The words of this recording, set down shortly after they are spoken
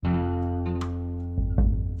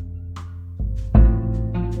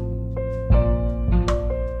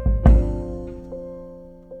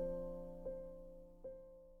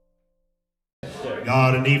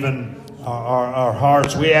God, and even our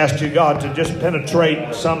hearts. We ask you, God, to just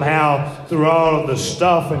penetrate somehow through all of the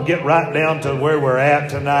stuff and get right down to where we're at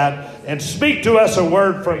tonight and speak to us a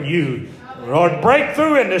word from you. Lord, break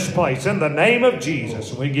through in this place in the name of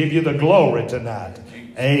Jesus. We give you the glory tonight.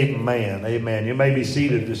 Amen. Amen. You may be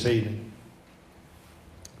seated this evening.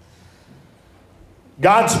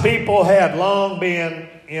 God's people had long been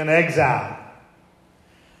in exile,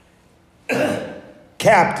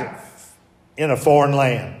 captive in a foreign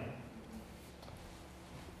land.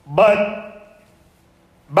 But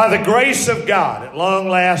by the grace of God, at long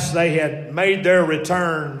last, they had made their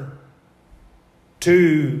return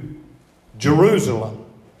to Jerusalem,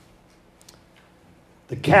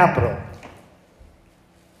 the capital,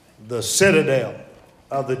 the citadel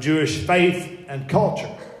of the Jewish faith and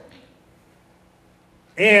culture.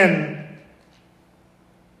 And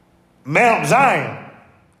Mount Zion,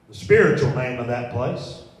 the spiritual name of that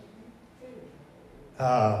place,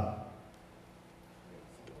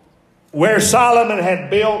 where Solomon had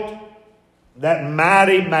built that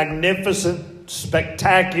mighty, magnificent,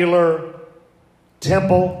 spectacular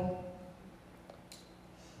temple.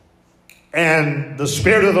 And the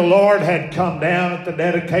Spirit of the Lord had come down at the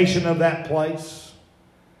dedication of that place,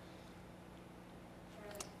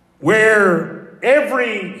 where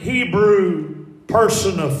every Hebrew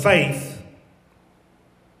person of faith,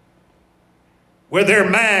 where their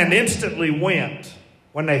mind instantly went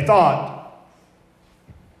when they thought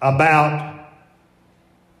about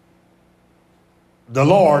the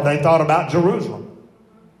Lord, they thought about Jerusalem.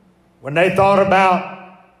 When they thought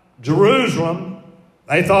about Jerusalem,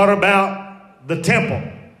 they thought about the temple.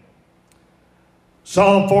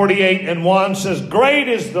 Psalm 48:1 says, "Great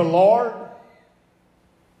is the Lord,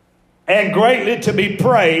 and greatly to be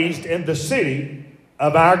praised in the city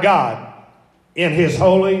of our God, in his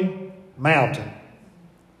holy mountain."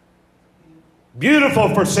 Beautiful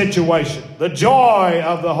for situation. The joy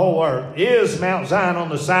of the whole earth is Mount Zion on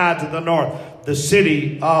the side to the north, the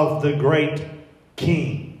city of the great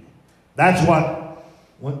King. That's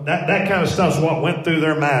that kind of stuff's what went through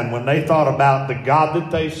their mind when they thought about the God that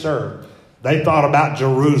they served. They thought about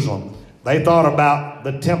Jerusalem. They thought about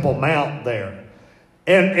the Temple Mount there.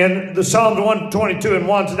 And the Psalms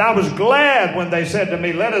 122:1 said, "I was glad when they said to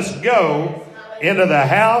me, 'Let us go into the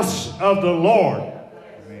house of the Lord.'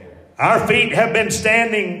 Our feet have been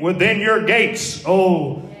standing within your gates,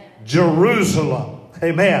 O Jerusalem."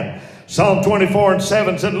 Amen. Psalm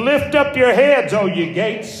 24:7 said, "Lift up your heads, O ye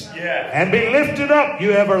gates, and be lifted up,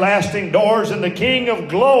 you everlasting doors, and the King of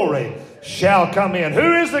glory shall come in."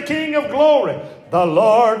 Who is the King of glory? The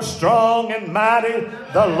Lord strong and mighty,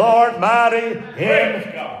 the Lord mighty in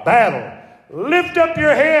battle. Lift up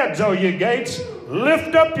your heads, O ye gates.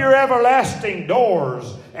 Lift up your everlasting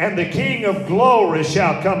doors, and the King of glory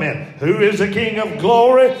shall come in. Who is the King of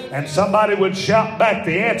glory? And somebody would shout back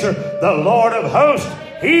the answer, the Lord of hosts.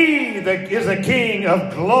 He is the King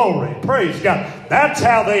of glory. Praise God. That's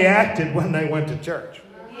how they acted when they went to church.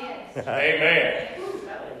 Amen.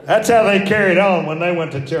 That's how they carried on when they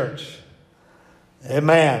went to church.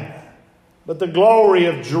 Amen. But the glory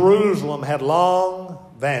of Jerusalem had long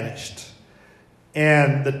vanished,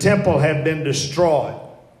 and the temple had been destroyed.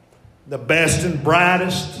 The best and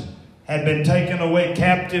brightest had been taken away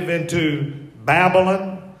captive into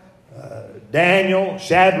Babylon. Daniel,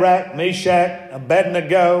 Shadrach, Meshach,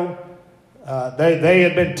 Abednego, they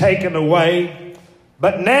had been taken away.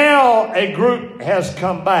 But now a group has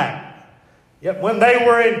come back. Yet when they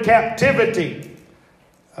were in captivity,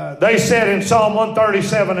 they said in Psalm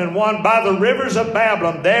 137:1, "By the rivers of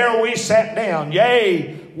Babylon, there we sat down.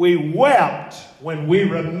 Yea, we wept when we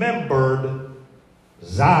remembered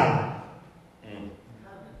Zion."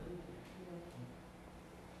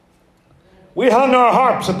 We hung our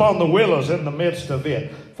harps upon the willows in the midst of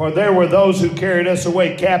it. For there were those who carried us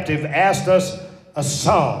away captive, asked us a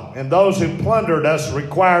song. And those who plundered us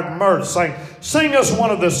required mirth, saying, "Sing us one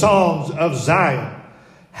of the songs of Zion."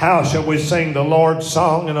 How shall we sing the Lord's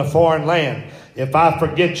song in a foreign land? If I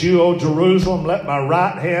forget you, O Jerusalem, let my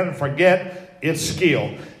right hand forget its skill.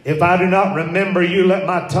 If I do not remember you, let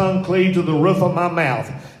my tongue cleave to the roof of my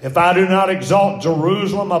mouth. If I do not exalt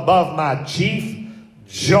Jerusalem above my chief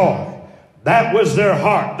joy. That was their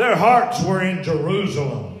heart. Their hearts were in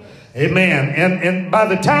Jerusalem. Amen. And by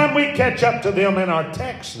the time we catch up to them in our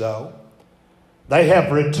text, though, they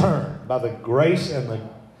have returned by the grace and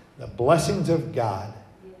the blessings of God.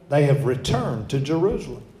 They have returned to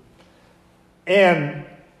Jerusalem. And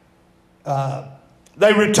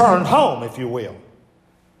they returned home, if you will.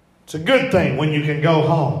 It's a good thing when you can go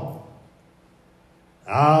home.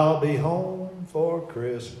 I'll be home for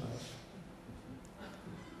Christmas.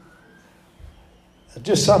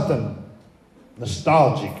 just something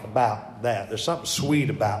nostalgic about that. There's something sweet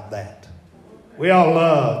about that. We all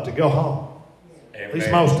love to go home. Amen. At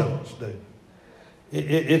least most of us do.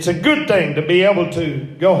 It's a good thing to be able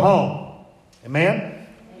to go home. Amen?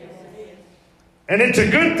 And it's a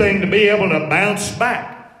good thing to be able to bounce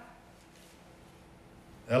back.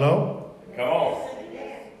 Hello? Come on.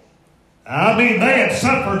 I mean, they had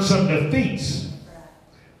suffered some defeats.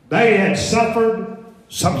 They had suffered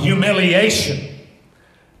some humiliation.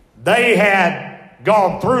 They had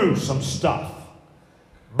gone through some stuff.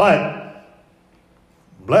 But,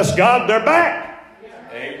 bless God, they're back.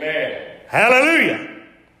 Amen. Hallelujah.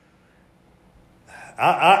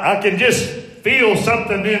 I can just feel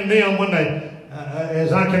something in them when they,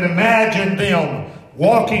 as I can imagine them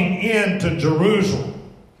walking into Jerusalem.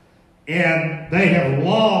 And they have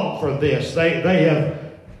longed for this. They have,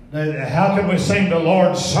 how can we sing the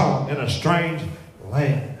Lord's song in a strange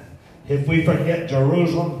land? If we forget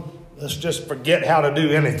Jerusalem, let's just forget how to do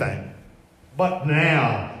anything. But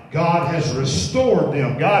now, God has restored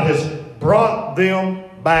them. God has brought them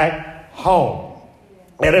back home.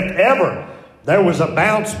 And if ever there was a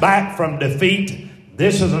bounce back from defeat,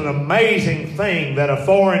 this is an amazing thing that a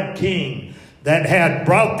foreign king that had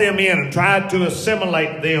brought them in and tried to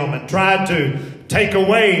assimilate them and tried to take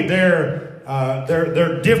away their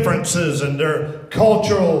differences and their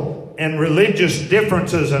cultural and religious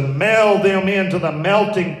differences and meld them into the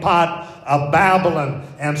melting pot of Babylon.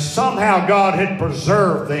 And somehow God had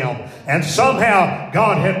preserved them. And somehow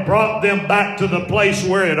God had brought them back to the place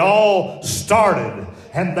where it all started.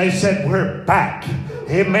 And they said, we're back.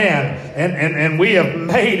 Amen. And we have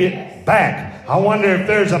made it back. I wonder if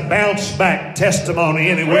there's a bounce back testimony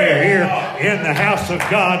anywhere here in the house of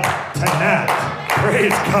God tonight.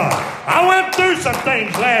 Praise God. I went through some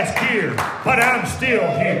things last year, but I'm still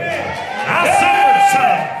here. I suffered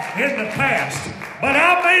some in the past, but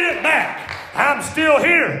I made it back. I'm still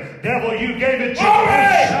here. Devil, you gave it your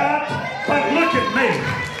best shot, but look at me.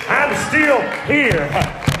 I'm still here.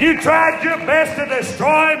 You tried your best to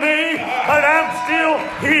destroy me, but I'm still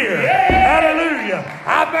here. Hallelujah.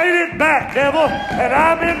 I made it back, devil, and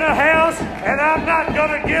I'm in the house, and I'm not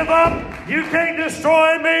going to give up. You can't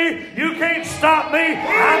destroy me. You can't stop me.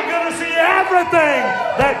 I'm going to see everything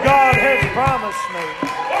that God has promised me.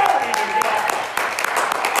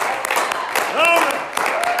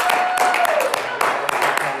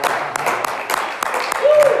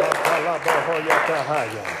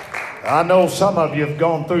 I know some of you have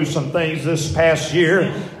gone through some things this past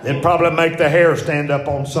year that probably make the hair stand up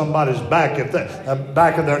on somebody's back,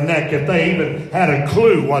 back of their neck, if they even had a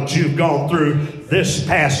clue what you've gone through this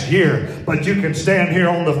past year. But you can stand here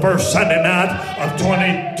on the first Sunday night of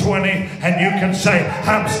 2020 and you can say,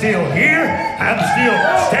 I'm still here, I'm still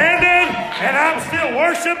standing, and I'm still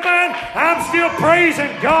worshiping, I'm still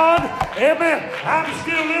praising God. Amen. I'm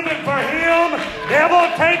still living for Him. Devil,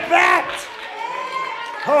 take that.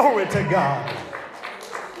 Glory to God.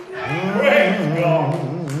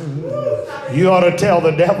 You ought to tell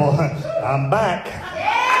the devil, I'm back.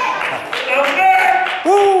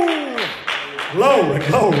 Woo! Glory,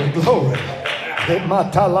 glory, glory.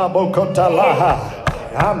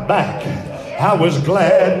 I'm back. I was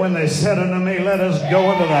glad when they said unto me, let us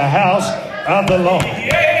go into the house of the Lord.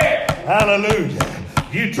 Hallelujah.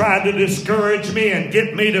 You tried to discourage me and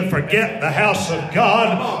get me to forget the house of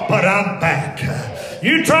God, but I'm back.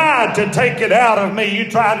 You tried to take it out of me. You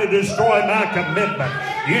tried to destroy my commitment.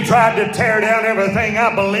 You tried to tear down everything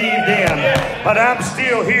I believed in. But I'm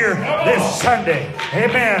still here this Sunday.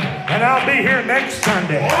 Amen. And I'll be here next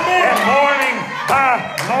Sunday. And morning by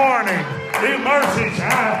morning, new mercies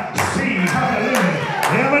I see. Hallelujah.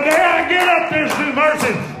 Every day I get up, there's new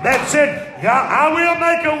mercies that said, I will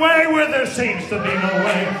make a way where there seems to be no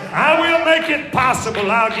way. I will make it possible.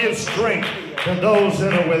 I'll give strength to those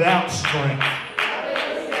that are without strength.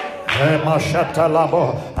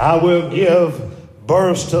 I will give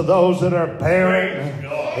birth to those that are barren.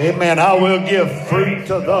 Amen. I will give fruit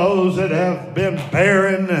to those that have been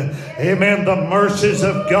barren. Amen. The mercies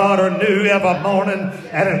of God are new every morning.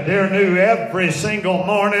 And if they're new every single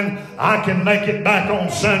morning, I can make it back on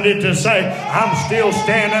Sunday to say, I'm still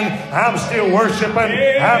standing. I'm still worshiping.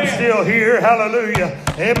 I'm still here. Hallelujah.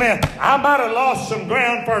 Amen. I might have lost some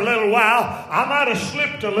ground for a little while. I might have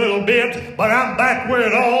slipped a little bit, but I'm back where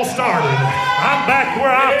it all started. I'm back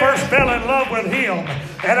where I first fell in love with Him.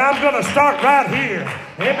 And I'm going to start right here.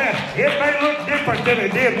 Amen. It may look different than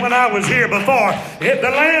it did when I was here before.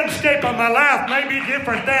 The landscape of my life may be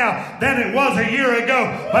different now than it was a year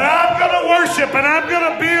ago. But I'm going to worship and I'm going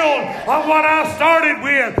to build on what I started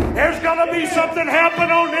with. There's going to be something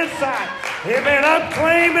happen on this side. Amen. I'm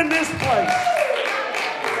claiming this place.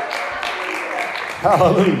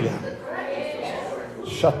 Hallelujah.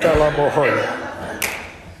 Shatalabohoya.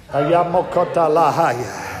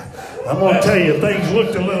 Ayamokotalahaya. I'm going to tell you, things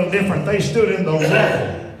looked a little different. They stood in the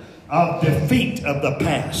rubble of defeat of the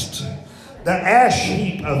past, the ash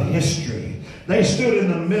heap of history. They stood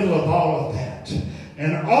in the middle of all of that.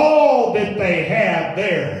 And all that they had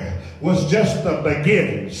there was just the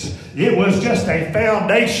beginnings. It was just a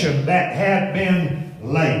foundation that had been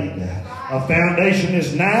laid. A foundation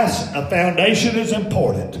is nice. A foundation is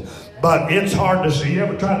important. But it's hard to see. You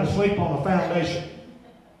ever tried to sleep on a foundation?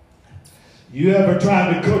 You ever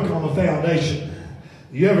tried to cook on a foundation?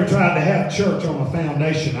 You ever tried to have church on a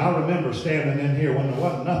foundation? I remember standing in here when there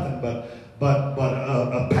wasn't nothing but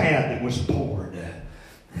a pad that was poured,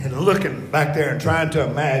 and looking back there and trying to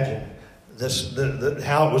imagine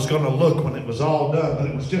how it was going to look when it was all done. But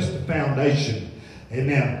it was just a foundation.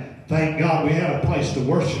 Amen. Thank God we had a place to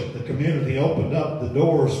worship. The community opened up the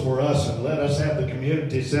doors for us and let us have the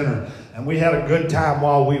community center. And we had a good time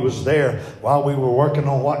while we was there, while we were working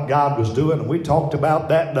on what God was doing. And we talked about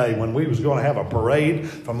that day when we was going to have a parade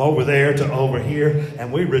from over there to over here.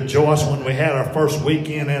 And we rejoiced when we had our first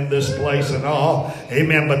weekend in this place and all.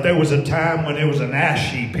 Amen. But there was a time when there was an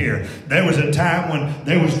ash heap here. There was a time when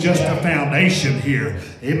there was just a foundation here.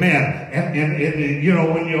 Amen. And you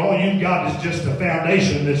know, when all you've got is just a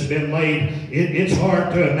foundation that's been laid, it's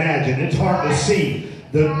hard to imagine. It's hard to see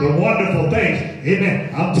the wonderful things.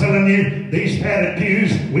 Amen. I'm telling you, these padded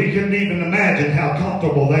pews, we couldn't even imagine how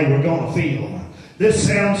comfortable they were going to feel. This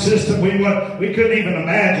sound system, we couldn't even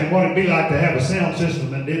imagine what it'd be like to have a sound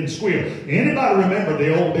system that didn't squeal. Anybody remember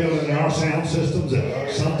the old building in our sound systems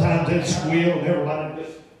that sometimes it'd squeal and everybody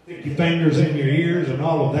just stick your fingers in your ears and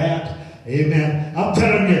all of that? Amen. I'm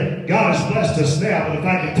telling you, God has blessed us now. But if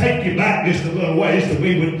I could take you back just a little ways to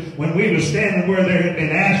when we were standing where there had been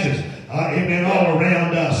ashes, amen, all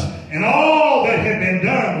around us. And all that had been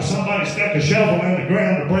done was somebody stuck a shovel in the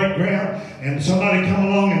ground to break ground, and somebody come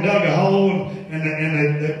along and dug a hole, and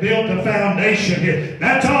they built a foundation here.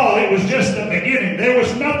 That's all. It was just the beginning. There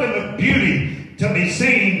was nothing of beauty to be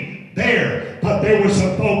seen there. But there were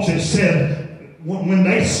some folks that said, when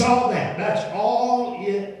they saw that, that's all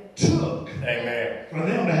it took. Amen. For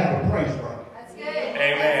them to have a praise break. That's good.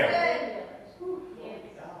 Amen. That's good.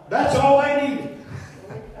 That's all they needed.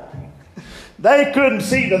 They couldn't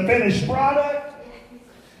see the finished product.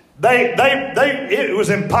 It was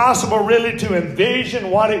impossible really to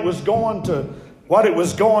envision what it was going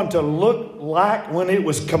to look like when it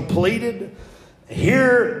was completed.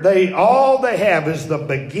 Here, all they have is the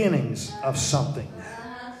beginnings of something.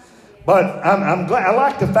 But I'm glad. I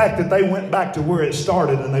like the fact that they went back to where it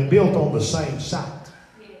started and they built on the same site.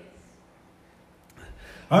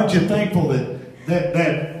 Aren't you thankful that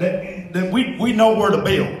we know where to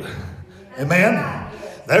build? Amen.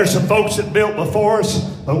 There's some folks that built before us,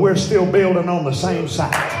 but we're still building on the same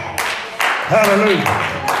site. Hallelujah.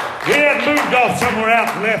 We hadn't moved off somewhere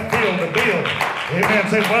out in left field to build. Amen.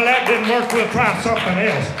 Say, well, that didn't work. We'll try something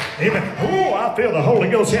else. Amen. Oh, I feel the Holy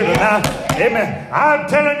Ghost here tonight. Amen. I'm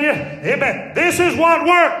telling you, amen, this is what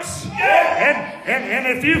works. And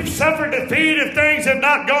if you've suffered defeat, if things have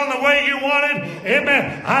not gone the way you wanted,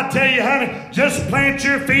 amen, I tell you, honey, just plant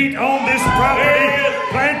your feet on this property.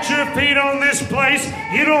 Plant your feet on this place.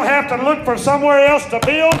 You don't have to look for somewhere else to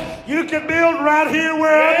build. You can build right here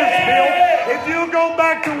where others built. If you go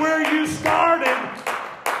back to where you started,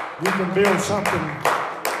 you can build something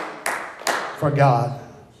for God.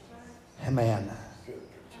 Amen.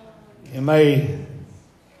 You may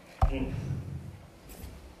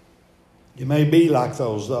be like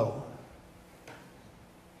those, though.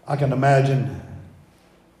 I can imagine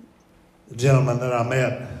the gentleman that I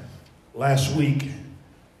met last week,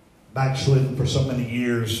 backslidden for so many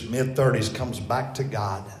years, mid-30s, comes back to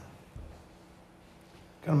God. I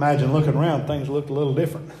can imagine looking around, things looked a little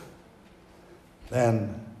different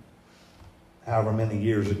than however many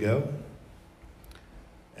years ago.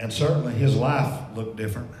 And certainly his life looked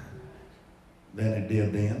different than it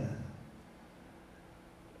did then.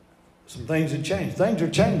 Some things have changed. Things are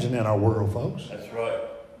changing in our world, folks. That's right.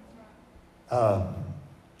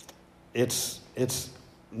 It's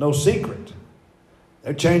no secret.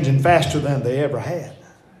 They're changing faster than they ever had.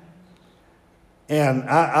 And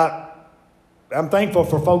I'm thankful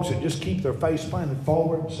for folks that just keep their face planted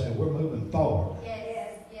forward and say, we're moving forward.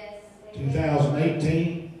 Yes.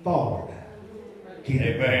 2018, forward. Keep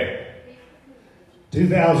it. Amen.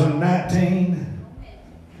 2019,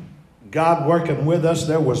 God working with us.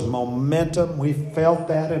 There was momentum. We felt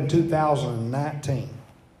that in 2019.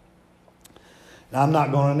 Now, I'm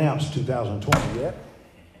not going to announce 2020 yet,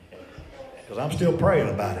 because I'm still praying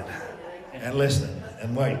about it and listening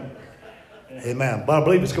and waiting. Amen. But I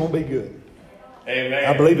believe it's going to be good. Amen.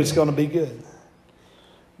 I believe it's going to be good.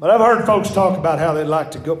 But I've heard folks talk about how they'd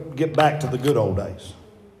like to get back to the good old days.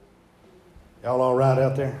 Y'all all right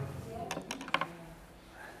out there?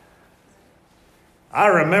 I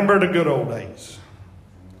remember the good old days.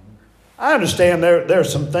 I understand there are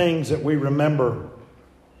some things that we remember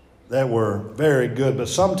that were very good, but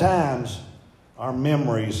sometimes our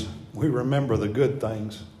memories, we remember the good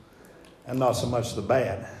things and not so much the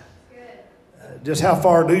bad. Just how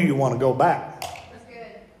far do you want to go back? That's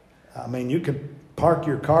good. I mean, you could park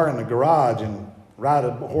your car in the garage and ride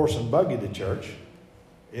a horse and buggy to church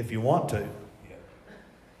if you want to.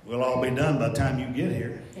 We'll all be done by the time you get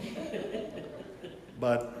here.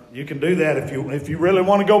 But you can do that if you really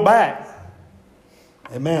want to go back.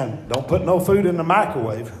 Amen. Don't put no food in the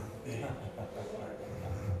microwave.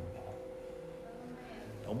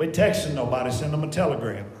 Don't be texting nobody. Send them a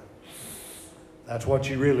telegram. That's what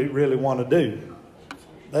you really, really want to do.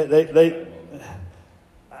 They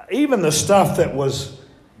even the stuff that was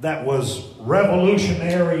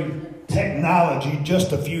revolutionary technology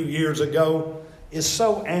just a few years ago is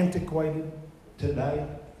so antiquated today.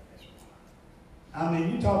 I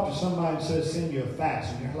mean, you talk to somebody and says, send you a fax,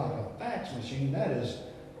 and you're like, a fax machine?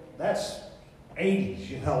 That's 80s,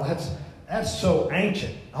 you know, that's so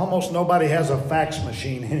ancient. Almost nobody has a fax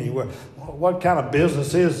machine anywhere. What kind of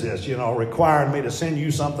business is this, you know, requiring me to send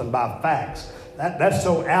you something by fax? That's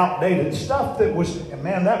so outdated. Stuff that was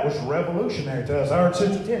revolutionary to us. I heard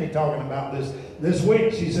Sister Tenny talking about this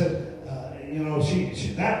week. She said,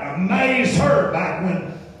 she that amazed her back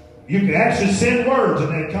when you could actually send words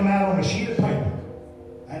and they'd come out on a sheet of paper.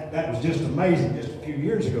 That was just amazing just a few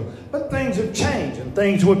years ago. But things have changed, and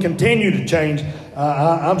things will continue to change.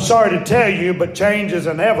 I'm sorry to tell you, but change is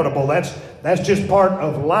inevitable. That's just part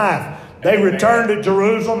of life. They returned to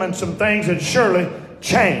Jerusalem, and some things had surely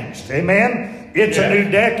changed. Amen? It's a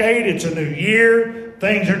new decade. It's a new year.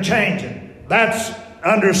 Things are changing. That's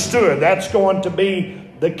understood. That's going to be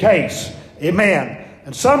the case. Amen.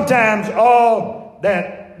 And sometimes all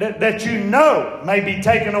that you know may be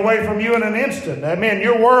taken away from you in an instant. Amen.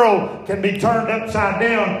 Your world can be turned upside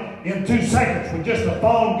down in 2 seconds with just a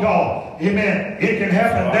phone call. Amen. It can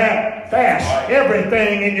happen that fast.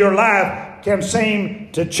 Everything in your life can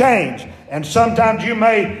seem to change. And sometimes you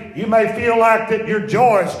may feel like that your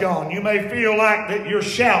joy is gone. You may feel like that your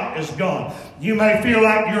shout is gone. You may feel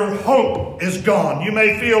like your hope is gone. You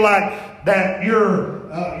may feel like that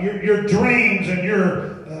your dreams and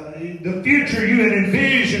the future you had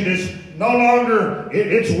envisioned is no longer,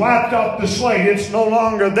 it's wiped off the slate. It's no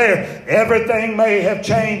longer there. Everything may have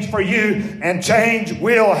changed for you, and change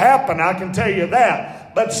will happen. I can tell you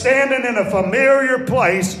that. But standing in a familiar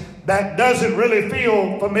place that doesn't really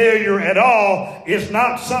feel familiar at all is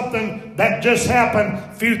not something that just happened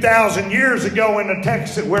a few thousand years ago in the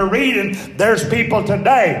text that we're reading. There's people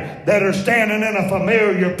today that are standing in a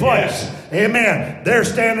familiar place. Amen. They're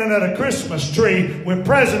standing at a Christmas tree with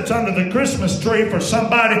presents under the Christmas tree for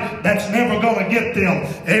somebody that's never going to get them.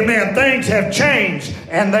 Amen. Things have changed,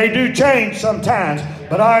 and they do change sometimes.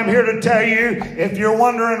 But I'm here to tell you, if you're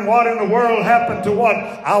wondering what in the world happened to what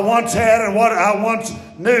I once had and what I once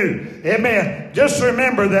knew, amen, just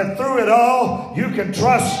remember that through it all, you can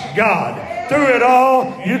trust God. Through it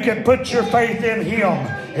all, you can put your faith in Him.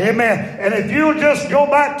 Amen. And if you'll just go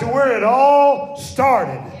back to where it all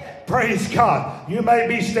started, praise God. You may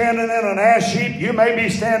be standing in an ash heap. You may be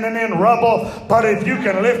standing in rubble. But if you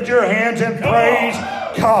can lift your hands and praise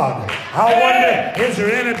God. I wonder, is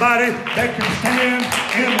there anybody that can stand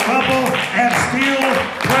in rubble and still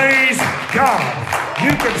praise God?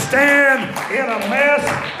 You can stand in a mess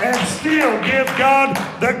and still give God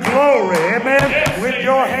the glory. Amen. With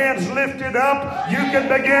your hands lifted up, you can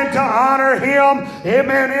begin to honor Him.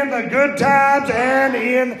 Amen. In the good times and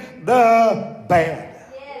in the bad.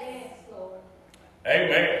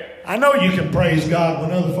 Amen. I know you can praise God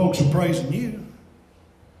when other folks are praising you.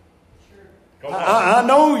 I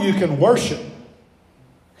know you can worship.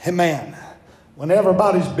 Amen. When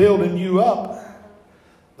everybody's building you up.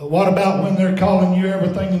 But what about when they're calling you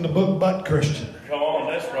everything in the book but Christian? Come on,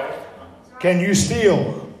 that's right. Can you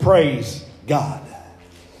still praise God?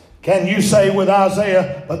 Can you say with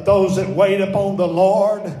Isaiah, but those that wait upon the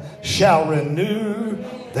Lord shall renew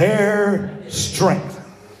their strength.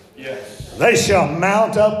 Yes. They shall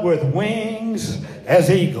mount up with wings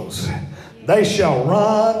as eagles. They shall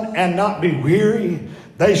run and not be weary.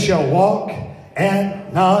 They shall walk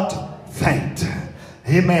and not faint.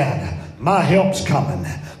 Amen. My help's coming.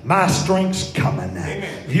 My strength's coming.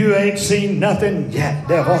 Amen. You ain't seen nothing yet,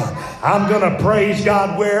 devil. I'm going to praise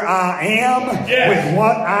God where I am with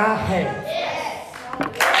what I have.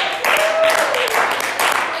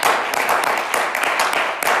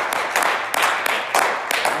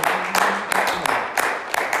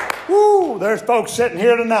 there's folks sitting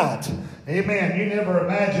here tonight. Amen. You never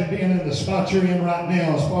imagined being in the spot you're in right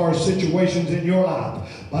now as far as situations in your life.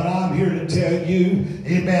 But I'm here to tell you,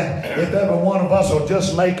 amen, if every one of us will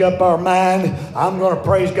just make up our mind, I'm going to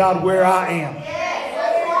praise God where I am.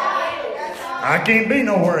 I can't be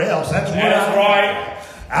nowhere else. That's where I'm right.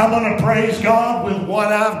 I'm going to praise God with what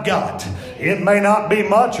I've got. It may not be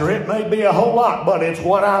much or it may be a whole lot, but it's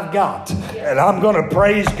what I've got. And I'm going to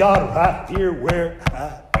praise God right here where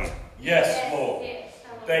I am. Yes, Lord.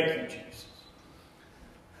 Thank you, Jesus.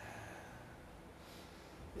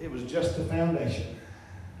 It was just a foundation.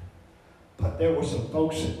 But there were some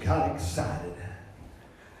folks that got excited.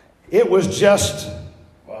 It was just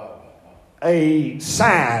a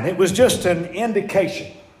sign. It was just an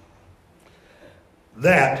indication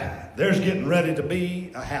that there's getting ready to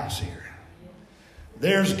be a house here.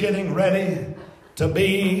 There's getting ready to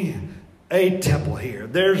be a temple here.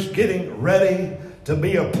 There's getting ready to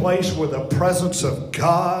be a place where the presence of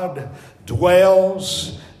God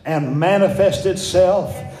dwells and manifests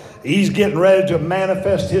itself. He's getting ready to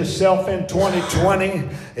manifest Himself in 2020.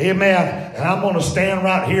 Amen. And I'm going to stand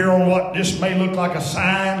right here on what just may look like a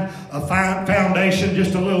sign, a fine foundation,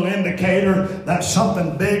 just a little indicator that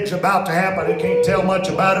something big's about to happen. I can't tell much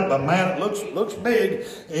about it, but man, it looks big.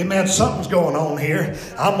 Amen. Something's going on here.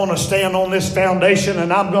 I'm going to stand on this foundation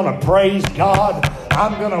and I'm going to praise God.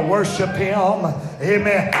 I'm going to worship Him.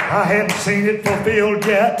 Amen. I haven't seen it fulfilled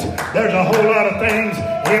yet. There's a whole lot of things,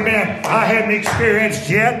 amen, I haven't experienced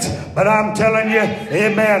yet. But I'm telling you,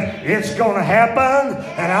 amen, it's going to happen.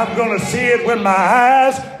 And I'm going to see it with my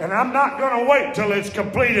eyes. And I'm not going to wait till it's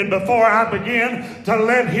completed before I begin to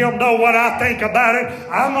let Him know what I think about it.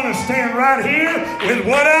 I'm going to stand right here with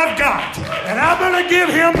what I've got. And I'm going to give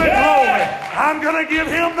Him the glory. I'm going to give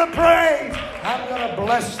Him the praise. I'm going to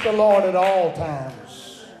bless the Lord at all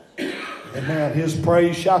times. Amen. His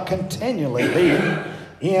praise shall continually be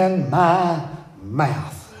in my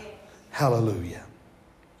mouth. Hallelujah.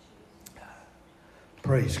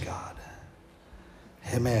 Praise God.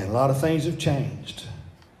 Amen. A lot of things have changed.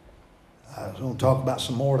 I was going to talk about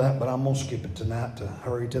some more of that, but I'm going to skip it tonight to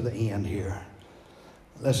hurry to the end here.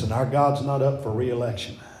 Listen, our God's not up for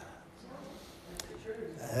re-election.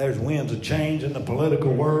 There's winds of change in the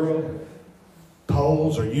political world.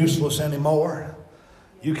 Polls are useless anymore.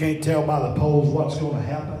 You can't tell by the polls what's going to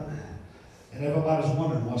happen. And everybody's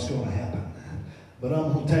wondering what's going to happen. But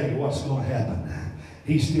I'm going to tell you what's going to happen.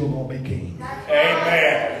 He's still going to be king.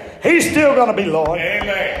 Amen. He's still going to be Lord.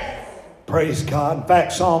 Amen. Praise God. In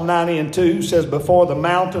fact, Psalm 90:2 says, before the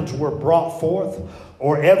mountains were brought forth,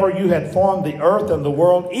 or ever you had formed the earth and the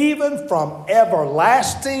world, even from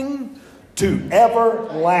everlasting to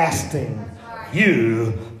everlasting,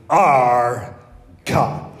 you are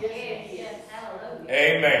God.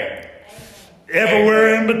 Amen.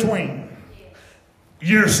 Everywhere in between,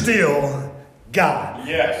 you're still God.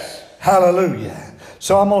 Yes. Hallelujah.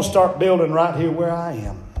 So I'm going to start building right here where I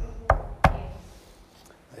am.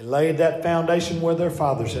 They laid that foundation where their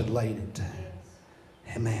fathers had laid it.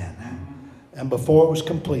 Amen. And before it was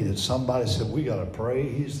completed, somebody said, we got to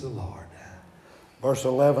praise the Lord. Verse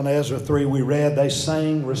 11, Ezra 3, we read, they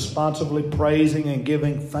sang responsively praising and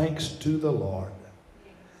giving thanks to the Lord.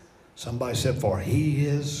 Somebody said, for He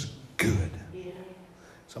is good.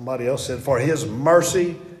 Somebody else said, for His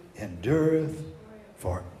mercy endureth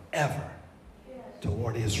forever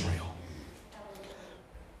toward Israel.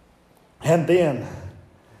 And then,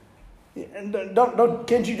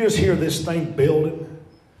 can't you just hear this thing building?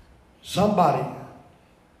 Somebody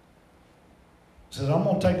says, I'm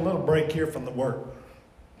going to take a little break here from the work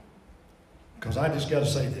because I just got to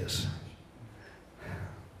say this.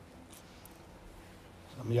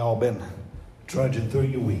 Some of y'all been trudging through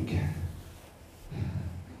your week.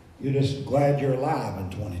 You're just glad you're alive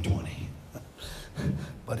in 2020.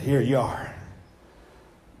 But here you are.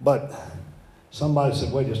 But somebody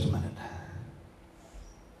said, wait just a minute.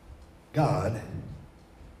 God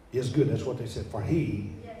is good. That's what they said. For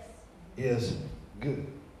He is good.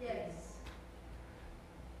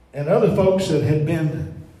 And other folks that had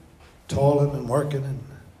been toiling and working and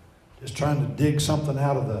just trying to dig something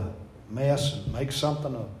out of the mess and make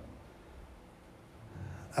something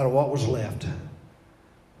out of what was left.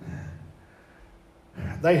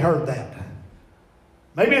 They heard that.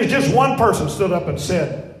 Maybe it's just one person stood up and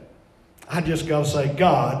said, I just got to say,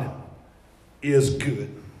 God is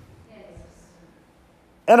good.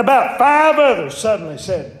 And about 5 others suddenly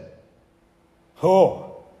said,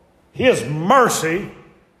 oh, His mercy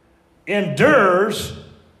endures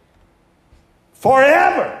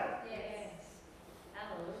forever.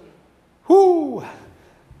 Whoo!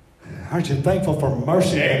 Aren't you thankful for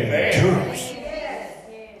mercy that endures?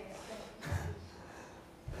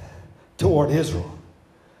 toward Israel.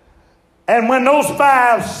 And when those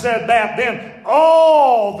 5 said that, then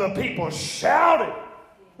all the people shouted.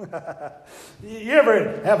 You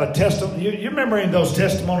ever have a testimony? You remember in those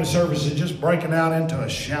testimony services just breaking out into a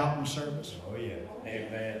shouting service? Oh, yeah.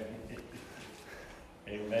 Amen.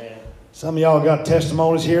 Amen. Some of y'all got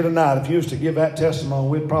testimonies here tonight. If you was to give that testimony,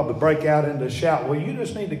 we'd probably break out into a shout. Well, you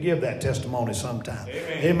just need to give that testimony sometime.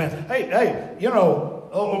 Amen. Hey, you know,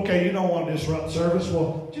 okay, you don't want to disrupt service.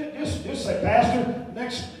 Well, just say, Pastor,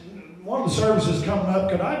 next one of the services coming up,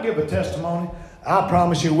 could I give a testimony? I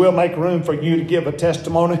promise you we'll make room for you to give a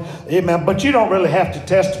testimony. Amen. But you don't really have to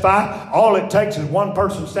testify. All it takes is one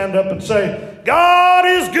person stand up and say, God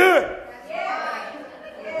is good.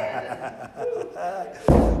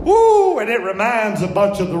 Woo! And it reminds a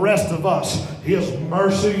bunch of the rest of us. His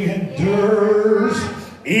mercy endures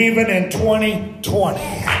even in 2020.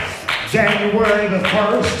 January the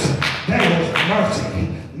 1st, there was mercy.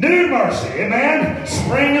 New mercy. Amen.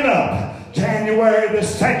 Springing up. January the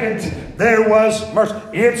 2nd, there was mercy.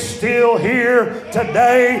 It's still here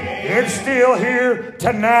today. It's still here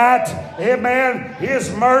tonight. Amen.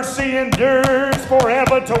 His mercy endures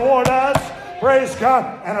forever toward us. Praise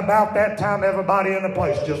God. And about that time, everybody in the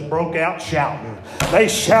place just broke out shouting. They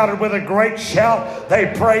shouted with a great shout.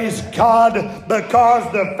 They praised God because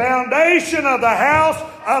the foundation of the house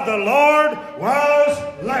of the Lord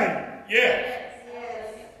was laid. Yes.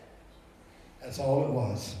 That's all it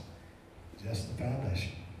was. Just the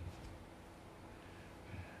foundation.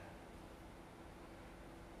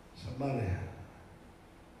 Somebody.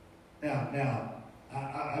 Now,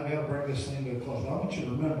 I've got to bring this thing to a close. I want you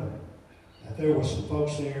to remember that there were some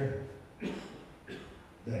folks there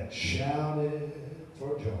that shouted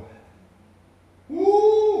for joy.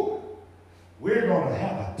 Woo! We're going to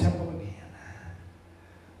have a temple again.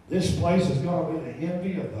 This place is going to be the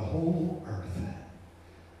envy of the whole earth.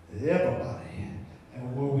 Everybody.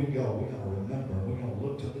 And where we go, we're going to remember. We're going to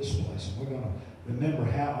look to this place, and we're going to remember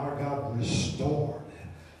how our God restored.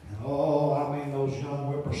 And those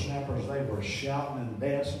young whippersnappers, they were shouting and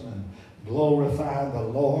dancing and glorifying the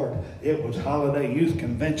Lord. It was Holiday Youth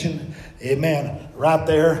Convention, amen, right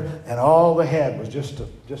there, and all they had was just a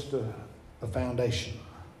foundation.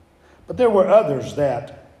 But there were others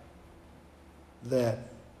that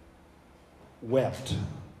wept.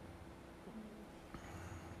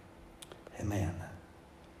 Amen.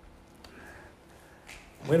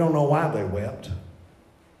 We don't know why they wept.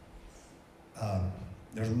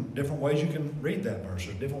 There's different ways you can read that verse.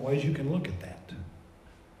 There's different ways you can look at that.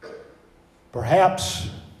 Perhaps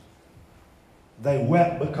they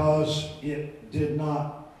wept because it did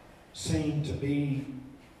not seem to be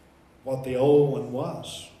what the old one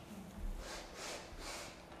was.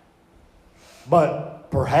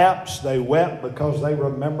 But perhaps they wept because they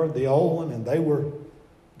remembered the old one and they were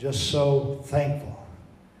just so thankful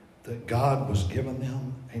that God was giving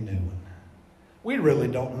them a new one. We really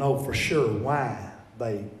don't know for sure why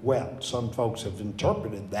they wept. Some folks have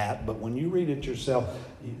interpreted that, but when you read it yourself,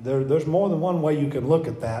 there's more than one way you can look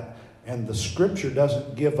at that, and the Scripture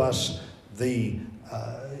doesn't give us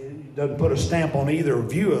doesn't put a stamp on either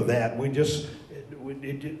view of that.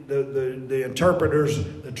 The interpreters,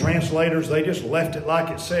 the translators, they just left it like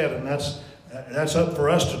it said, and that's up for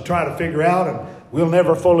us to try to figure out, and we'll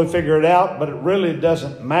never fully figure it out, but it really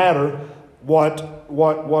doesn't matter what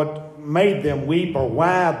made them weep or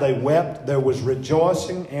why they wept. There was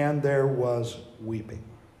rejoicing and there was weeping.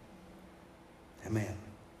 Amen.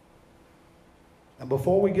 And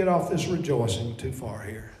before we get off this rejoicing too far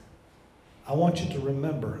here, I want you to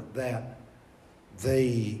remember that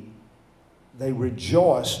they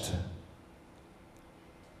rejoiced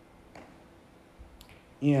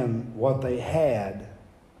in what they had,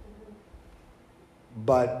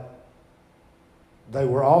 but they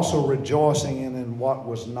were also rejoicing in what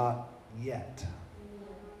was not yet.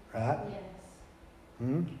 Right?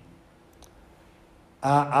 Yes.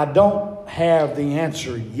 I don't have the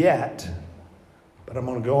answer yet, but I'm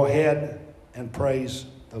going to go ahead and praise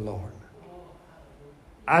the Lord.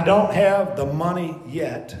 I don't have the money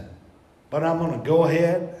yet, but I'm going to go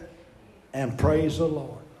ahead and praise the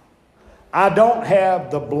Lord. I don't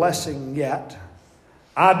have the blessing yet.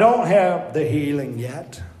 I don't have the healing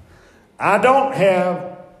yet. I don't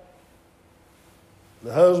have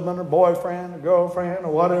the husband or boyfriend or girlfriend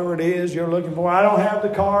or whatever it is you're looking for. I don't have the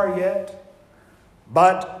car yet.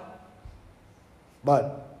 But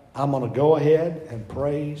I'm going to go ahead and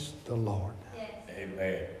praise the Lord. Yes.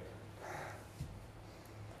 Amen.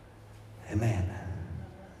 Amen.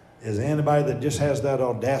 Is there anybody that just has that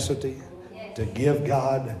audacity to give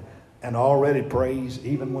God an already praise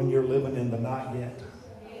even when you're living in the not yet?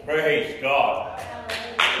 Praise God.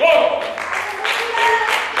 Whoa!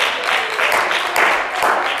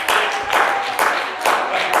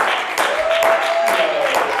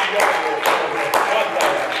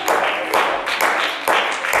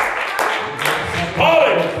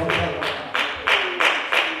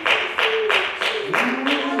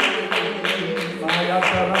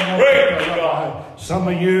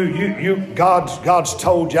 God's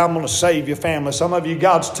told you, I'm going to save your family. Some of you,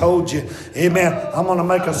 God's told you, amen, I'm going to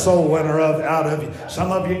make a soul winner out of you.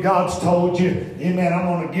 Some of you, God's told you, amen, I'm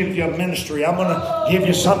going to give you a ministry. I'm going to give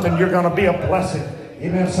you something. You're going to be a blessing.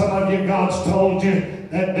 Amen. Some of you, God's told you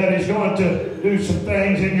that He's going to do some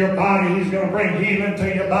things in your body. He's going to bring healing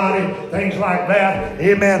to your body. Things like that.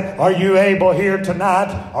 Amen. Are you able here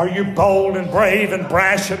tonight? Are you bold and brave and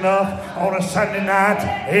brash enough on a Sunday night?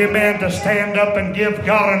 Amen. To stand up and give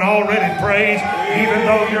God an already praise, even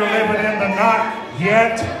though you're living in the not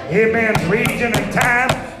yet. Amen. Region and time.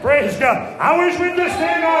 Praise God. I wish we'd just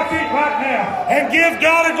stand on our feet right now and give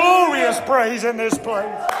God a glorious praise in this place.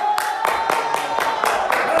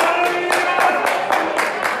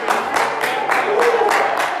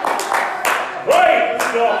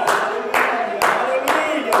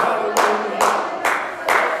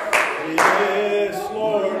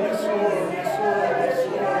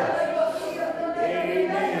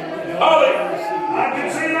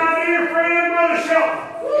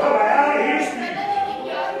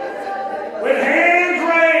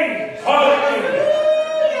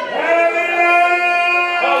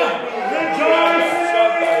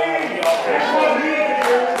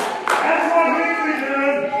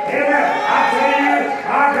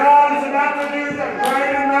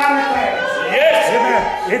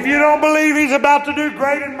 If you don't believe He's about to do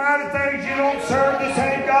great and mighty things, you don't serve the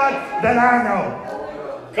same God that I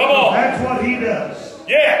know. Come on. That's what He does.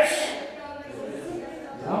 Yes.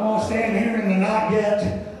 I'm going to stand here in the not yet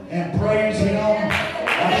and praise Him.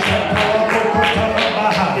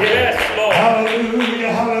 Yes, Lord.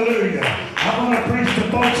 Hallelujah, hallelujah. I'm going to preach to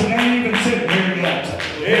folks that ain't even sitting here yet.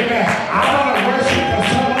 Amen. I'm going to worship for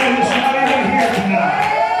somebody that's not even here tonight.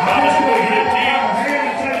 I'm just going to get to your hand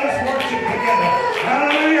and say, let's worship together.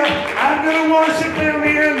 Hallelujah. I'm going to worship Him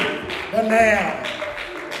in the now.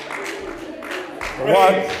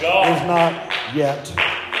 What is not yet.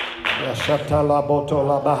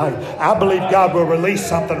 I believe God will release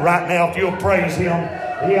something right now if you'll praise Him.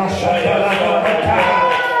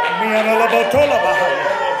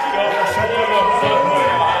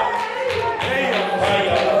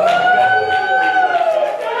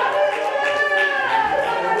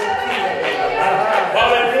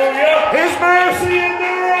 His mercy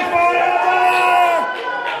endureth forever.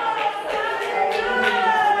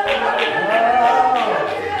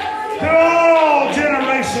 To all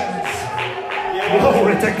generations.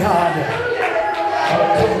 Glory to God.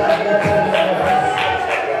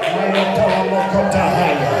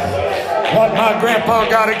 What my grandpa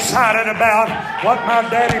got excited about, what my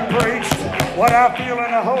daddy preached, what I feel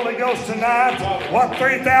in the Holy Ghost tonight, what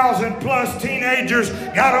 3,000 plus teenagers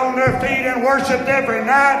got on their feet and worshiped every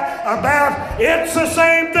night about, it's the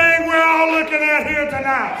same thing we're all looking at here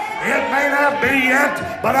tonight. It may not be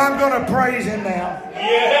yet, but I'm going to praise Him now.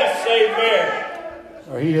 Yes, amen.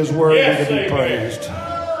 For He is worthy Yes, to be amen. praised.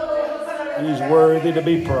 He's worthy to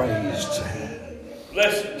be praised.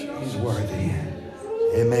 Bless you. He's worthy.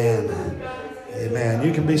 Amen. Amen.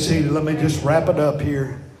 You can be seated. Let me just wrap it up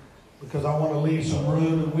here because I want to leave some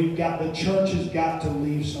room. And the church has got to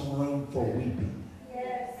leave some room for weeping.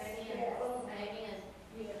 Yes. Amen.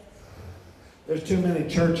 There's too many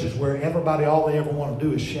churches where everybody, all they ever want to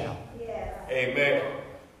do is shout. Yes. Amen.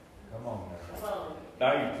 Come on.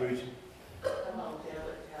 Now you're preaching.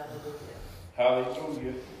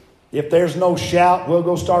 Hallelujah. If there's no shout, we'll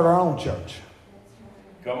go start our own church.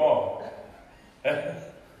 Come on.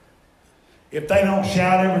 If they don't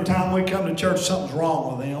shout every time we come to church, something's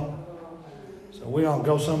wrong with them. So we don't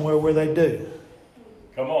go somewhere where they do.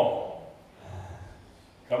 Come on.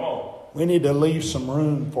 Come on. We need to leave some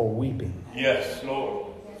room for weeping Yes,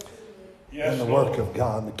 Lord. Yes, in the Lord. work of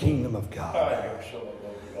God, the kingdom of God. I am so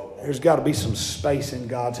Lord. There's got to be some space in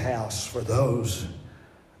God's house for those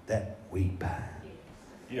that weep.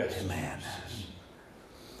 Yes. Amen.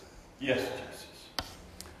 Yes, Jesus.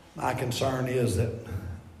 My concern is that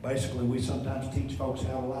basically we sometimes teach folks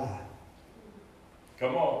how to lie.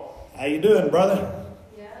 Come on. How you doing, brother?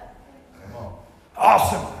 Yeah. Come on.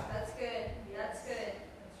 Awesome. That's good. That's good.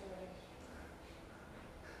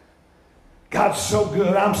 God's so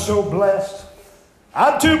good. I'm so blessed.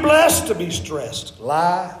 I'm too blessed to be stressed.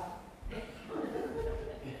 Lie.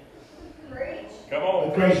 Preach. Come on.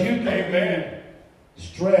 Because you can Amen. be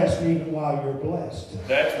stressed even while you're blessed.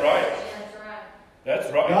 That's right. That's right.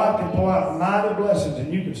 That's right. God can pour out mighty blessings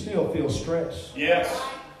and you can still feel stress. Yes.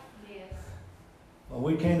 Yes. Well,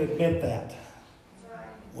 we can't admit that. That's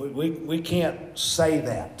right. We can't say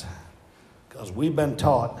that because we've been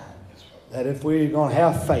taught that if we're going to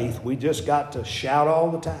have faith, we just got to shout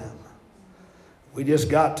all the time. We just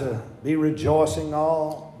got to be rejoicing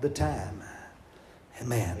all the time.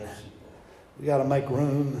 Amen. We got to make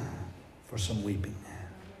room for some weeping.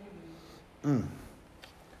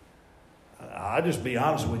 I'll just be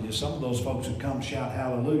honest with you. Some of those folks who come shout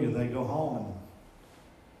hallelujah, they go home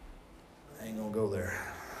and they ain't going to go there.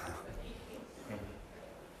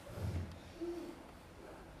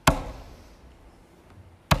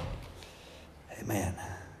 Amen.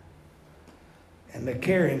 And they're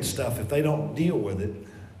carrying stuff. If they don't deal with it,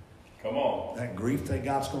 come on, that grief they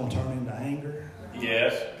got's going to turn into anger.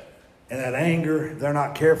 Yes. And that anger, if they're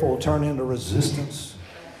not careful, will turn into resistance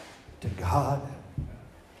to God.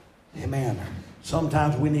 Amen.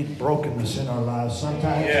 Sometimes we need brokenness in our lives.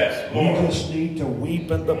 Sometimes we just need to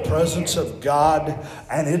weep in the presence of God.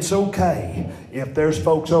 And it's okay if there's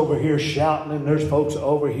folks over here shouting and there's folks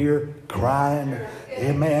over here crying.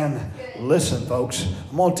 Amen. Listen, folks,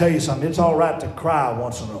 I'm going to tell you something. It's all right to cry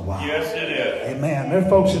once in a while. Yes, it is. Amen. There are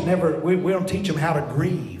folks that we don't teach them how to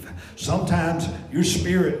grieve. Sometimes your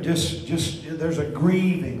spirit just there's a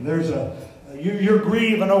grieving. You're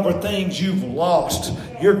grieving over things you've lost.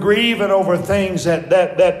 You're grieving over things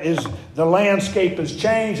that is, the landscape has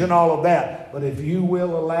changed and all of that. But if you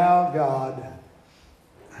will allow God,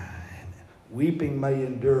 weeping may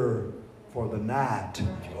endure for the night,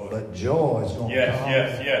 but joy is going to come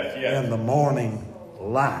in the morning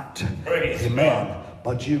light. Praise Amen. God.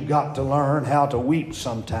 But you've got to learn how to weep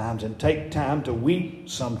sometimes and take time to weep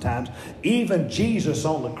sometimes. Even Jesus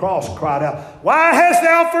on the cross cried out, "Why hast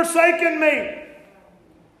thou forsaken me?"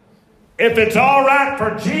 If it's all right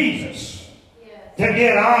for Jesus to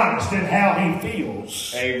get honest in how he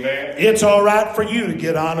feels, amen, it's all right for you to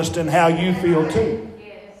get honest in how you feel too.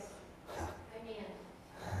 Yes. Amen.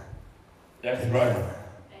 That's right. Amen.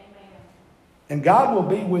 And God will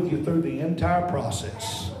be with you through the entire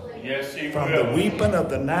process. Yes, he From will. the weeping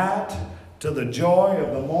of the night to the joy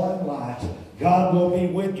of the morning light, God will be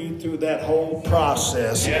with you through that whole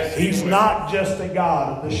process. Yes, He's not just the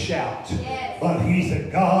God of the shout, but He's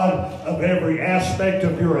the God of every aspect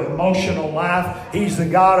of your emotional life. He's the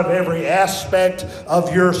God of every aspect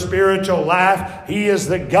of your spiritual life. He is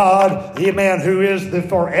the God, amen, who is the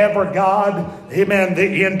forever God, amen,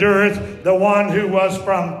 the endureth, the one who was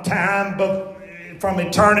from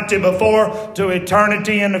eternity before to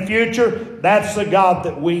eternity in the future. That's the God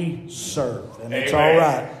that we serve. And it's all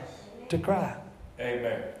right to cry.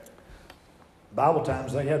 Amen. Bible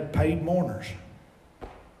times they had paid mourners.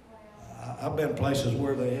 I've been places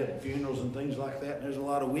where they had funerals and things like that, and there's a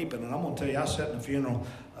lot of weeping. And I'm going to tell you, I sat in a funeral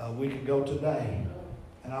a week ago today,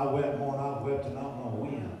 and I wept more than I've wept, and I don't know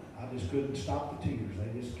when. I just couldn't stop the tears.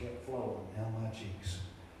 They just kept flowing down my cheeks.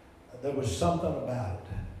 There was something about it.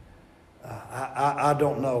 I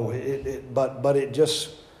don't know, but it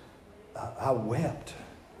just, I wept.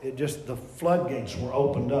 It just, the floodgates were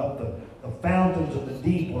opened up. The fountains of the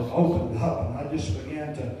deep were opened up, and I just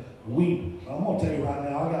began to weep. I'm going to tell you right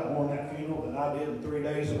now, I got more in that funeral than I did in 3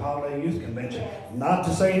 days of Holiday Youth Convention. Not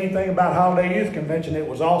to say anything about Holiday Youth Convention. It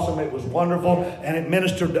was awesome. It was wonderful, and it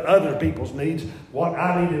ministered to other people's needs. What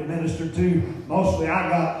I needed ministered to, mostly I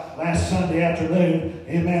got last Sunday afternoon,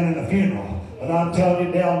 amen, in a funeral. But I'm telling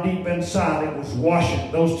you, down deep inside, it was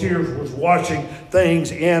washing. Those tears was washing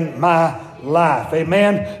things in my life.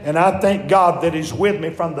 Amen. And I thank God that He's with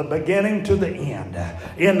me from the beginning to the end,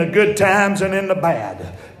 in the good times and in the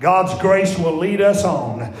bad. God's grace will lead us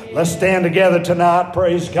on. Let's stand together tonight.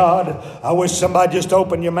 Praise God. I wish somebody just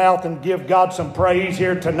open your mouth and give God some praise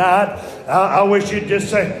here tonight. I wish you'd just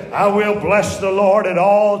say, "I will bless the Lord at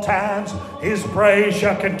all times. His praise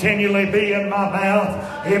shall continually be in my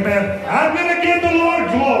mouth." Amen. I'm going to give the Lord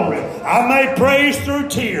glory. I may praise through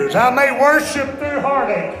tears. I may worship through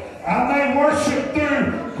heartache. I may worship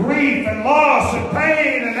through grief and loss and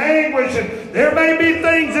pain and anguish. And there may be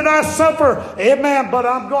things that I suffer. Amen. But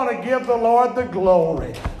I'm going to give the Lord the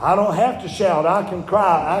glory. I don't have to shout. I can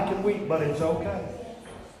cry. I can weep. But it's okay.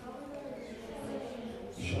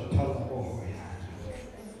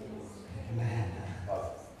 Amen.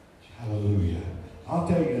 Hallelujah. I'll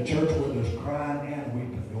tell you, a church where there's crying and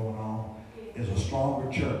weeping going on is a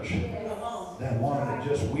stronger church than one that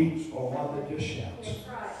just weeps or one that just shouts.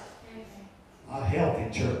 A healthy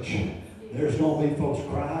church. There's going to be folks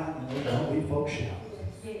crying and there's going to be folks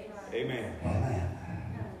shouting. Amen. Amen.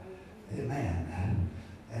 Amen.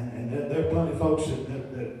 And there are plenty of folks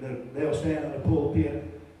that they'll stand in the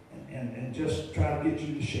pulpit and just try to get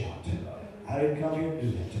you to shout. I didn't come here to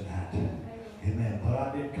do that tonight. Amen. But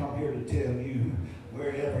I did come here to tell you,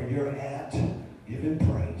 wherever you're at, give Him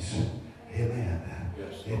praise. Amen.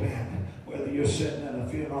 Yes. Amen. Whether you're sitting in a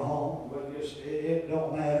funeral home, it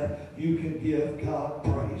don't matter. You can give God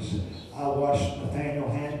praise. I watched Nathaniel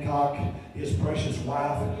Hancock, his precious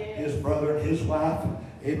wife, his brother and his wife.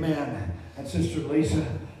 Amen. and Sister Lisa,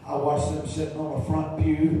 I watched them sitting on the front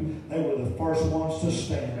pew. They were the first ones to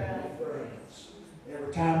stand.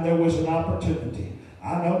 Every time there was an opportunity,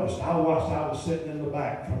 I noticed, I was sitting in the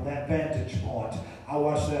back from that vantage point. I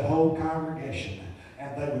watched that whole congregation,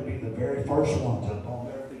 and they would be the very first ones up on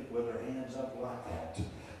their feet with their hands up like that.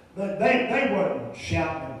 They weren't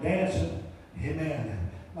shouting and dancing. Amen.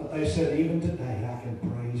 But they said, even today, I can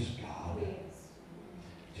praise God.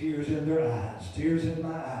 Tears in their eyes, tears in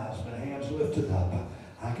my eyes, but hands lifted up.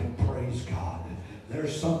 I can praise God.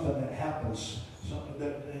 There's something that happens, something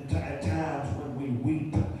that at times when we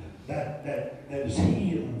weep, that is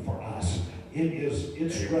healing for us.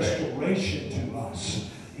 It's restoration to us.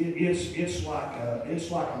 It's like a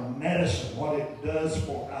medicine, what it does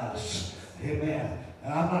for us. Amen.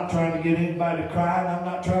 And I'm not trying to get anybody to cry, and I'm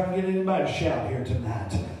not trying to get anybody to shout here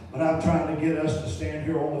tonight. But I'm trying to get us to stand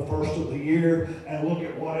here on the first of the year and look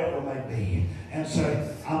at whatever may be and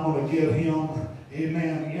say, I'm going to give him,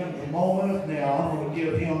 amen, in the moment of now, I'm going to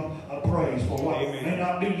give him a praise for what may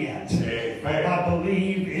not be yet. But I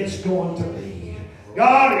believe it's going to be.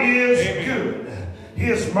 God is good.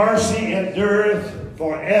 His mercy endureth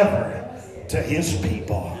forever to his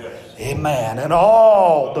people. Amen. And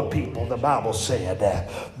all the people, the Bible said,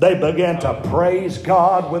 they began to praise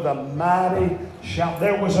God with a mighty shout.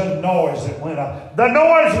 There was a noise that went up. The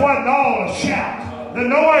noise wasn't all a shout. The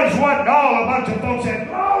noise wasn't all a bunch of folks said,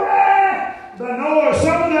 glory! The noise,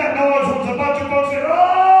 some of that noise was a bunch of folks said, oh!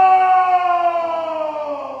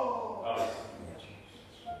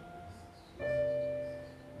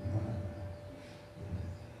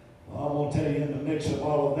 Well, I'm going to tell you, in the mix of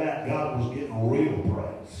all of that, God was getting real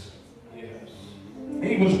praise.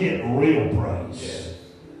 He was getting real praise.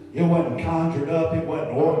 It wasn't conjured up. It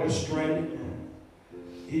wasn't orchestrated.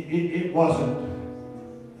 It wasn't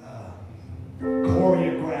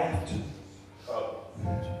choreographed.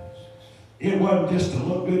 It wasn't just to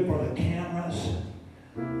look good for the cameras.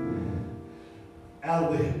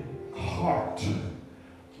 Out of the heart,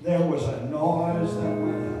 there was a noise that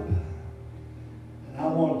went up. And I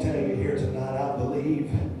want to tell you here tonight, I believe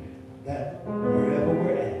that wherever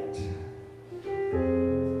we're at,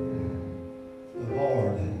 the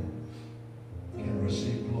Lord can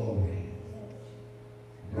receive glory.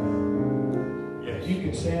 Yes. You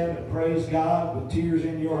can stand and praise God with tears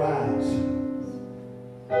in your eyes.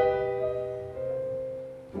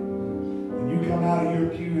 When you come out of your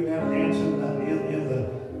pew and that dance in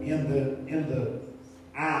the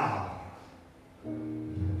aisle,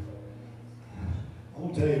 I'm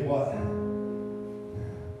going to tell you what,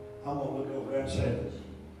 I'm going to look over there and say,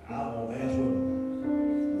 I'm going to dance with them.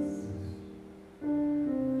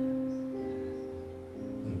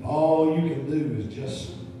 All you can do is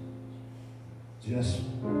just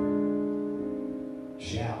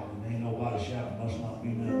shout. And ain't nobody shouting. Must not be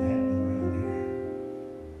nothing happening around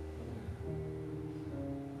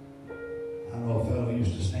here. I know a fellow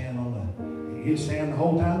used to stand he'd stand the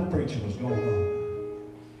whole time the preaching was going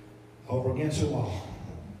on. Over against the wall.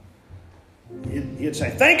 He'd say,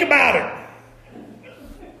 think about it.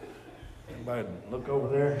 Everybody look over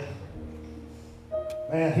there.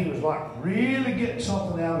 Man, he was like really getting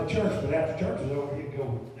something out of church, but after church was over, he'd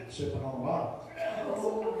go sipping on the bottle.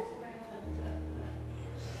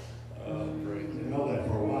 Didn't know that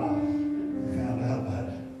for a while. Found out about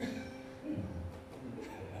it.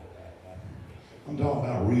 I'm talking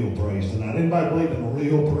about real praise tonight. Anybody believe in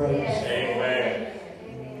real praise? Amen.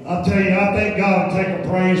 I'll tell you, I think God will take a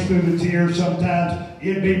praise through the tears sometimes.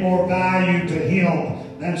 It'd be more value to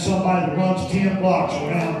him than somebody that runs 10 blocks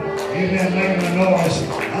around. Amen, making a noise.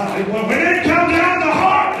 When it comes out of the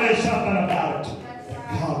heart, there's something about it.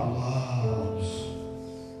 God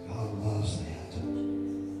loves that.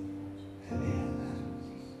 Amen.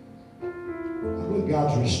 I believe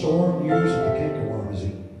God's restoring years that the cankerworm is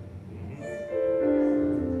eating.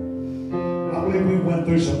 I believe we went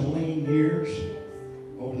through some lean years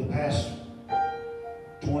over the past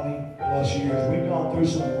 20 plus years. We've gone through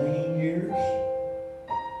some lean years.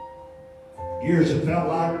 Years that felt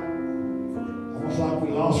like almost like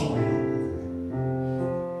we lost ground.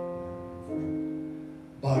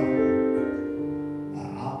 But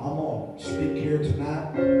I'm going to speak here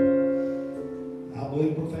tonight, I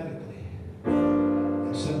believe prophetically,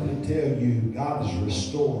 and simply tell you God is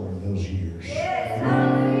restoring those years.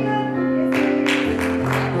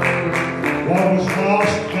 What was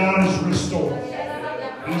lost, God is restoring.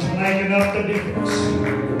 He's making up the difference.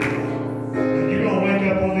 And you're going to wake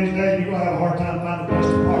up one of these days, you're going to have a hard time finding a place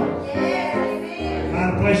to park. Find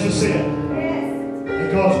a place to sit.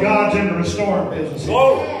 Because God's in the restoring business.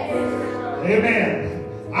 Amen.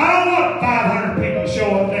 I don't want 500 people to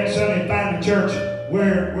show up next Sunday and find a church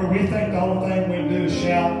where we think the only thing we do is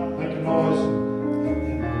shout, make a noise,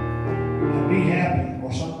 and be happy,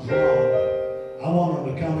 or something's wrong. I want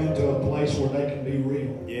them to come into a place where they can be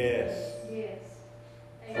real. Yes. Yes.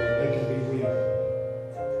 They can be real.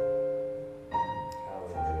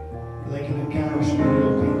 They can encounter some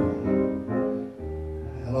real people.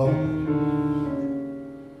 Hello?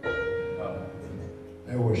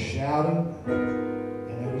 There was shouting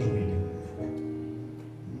and there was weeping.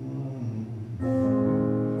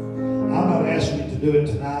 I'm not asking you to do it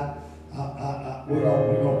tonight. We're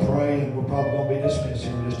going to pray, and we're probably going to be dismissed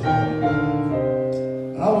here in just a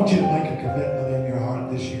moment. But I want you to make a commitment in your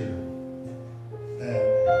heart this year that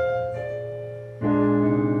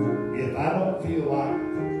if I don't feel like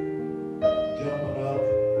jumping up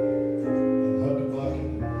and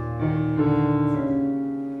hucking-bucking,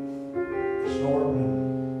 snorting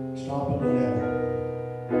and stomping the devil,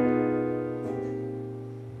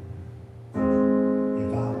 if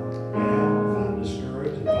I'm down, if I'm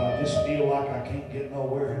discouraged, if I just feel like I can't get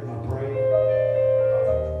nowhere in my prayer,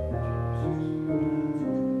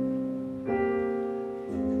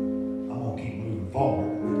 I'm going to keep moving forward.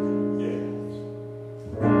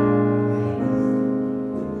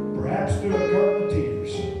 Perhaps through a curtain of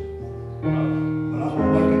tears. But I'm going to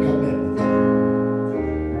make a commitment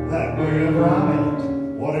that wherever I'm at,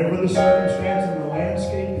 whatever the circumstance and the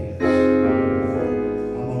landscape is,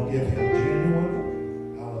 I'm going to give Him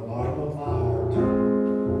genuine, out of the bottom of my heart,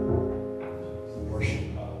 worship.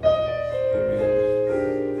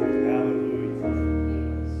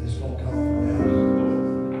 Hallelujah. It's going to come from that.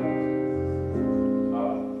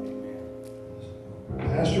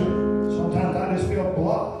 Pastor, sometimes I just feel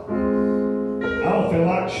blah. I don't feel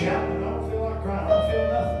like shouting. I don't feel like crying. I don't feel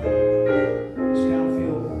nothing. I just kind of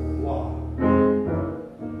feel blah.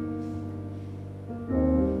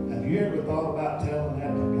 Have you ever thought about telling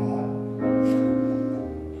that to God?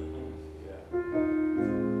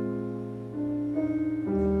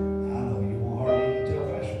 I know you won't hardly even tell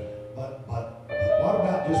Pastor. But what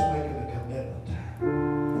about just making a commitment?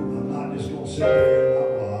 I'm not just going to sit there and not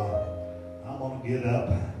blah. I'm going to get up.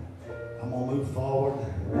 I'm going to move forward.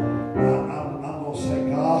 I'm going to say,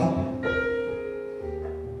 God,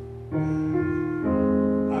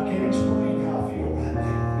 I can't explain how I feel right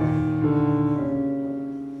now.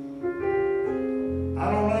 I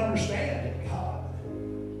don't understand it, God.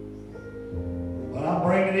 But I'm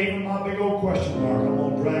bringing even my big old question mark. I'm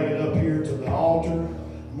going to drag it up here to the altar.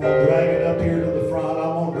 I'm going to drag it up here to the front.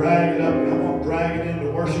 I'm going to drag it up. I'm going to drag it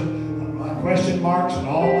into worship. My question marks and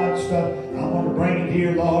all that stuff. I'm going to bring it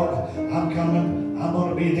here, Lord. I'm coming. I'm going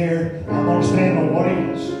to be there. I'm going to stand on what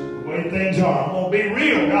is, the way things are. I'm going to be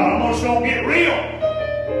real, God. I'm just going to get real.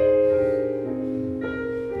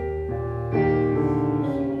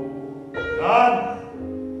 God,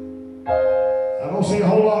 I don't see a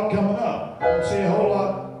whole lot coming up. I don't see a whole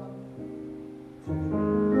lot.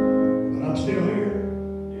 But I'm still here.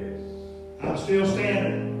 I'm still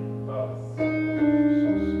standing.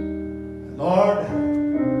 And Lord,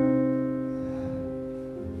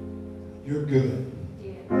 you're good.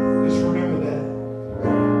 Just remember that.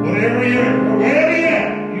 Wherever you're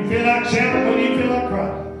at, you feel like shouting, whether you feel like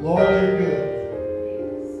crying, Lord, you're good.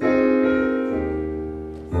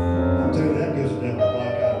 I'll tell you, that gives the devil a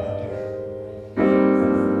black eye right there.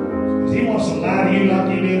 Because he wants to lie to you like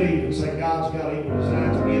he did Eve and say God's got evil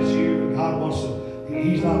designs against you, and God wants to,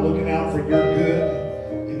 He's not looking out for your good.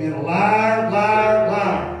 Amen. A liar, liar,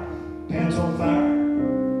 liar. Pants on fire.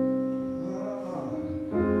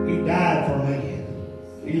 He died for me.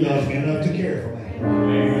 He loves me enough to care for me.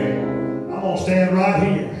 Amen. I'm going to stand right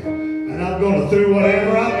here. And I'm going to, through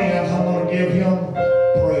whatever I am, I'm going to give Him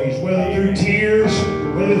praise. Whether through tears,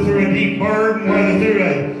 whether through a deep burden, whether through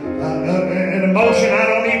an emotion I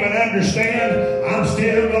don't even understand, I'm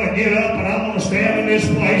still going to get up and I'm going to stand in this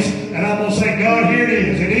place and I'm going to say, God, here it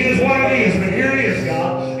is. It is what it is, but here it is,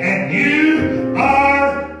 God. And you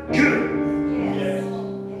are good.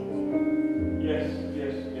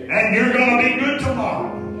 And you're going to be good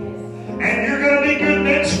tomorrow. And you're going to be good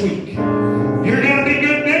next week. You're going to be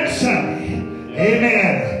good next Sunday.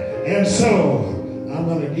 Amen. And so, I'm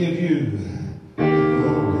going to give you the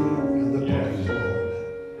glory and the praise, Lord.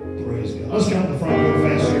 Praise God. Let's come to the front real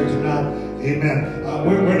fast here tonight. Amen.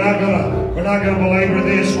 We're not going to belabor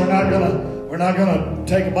this. We're not going to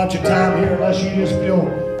take a bunch of time here unless you just feel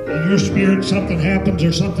in your spirit something happens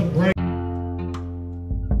or something breaks.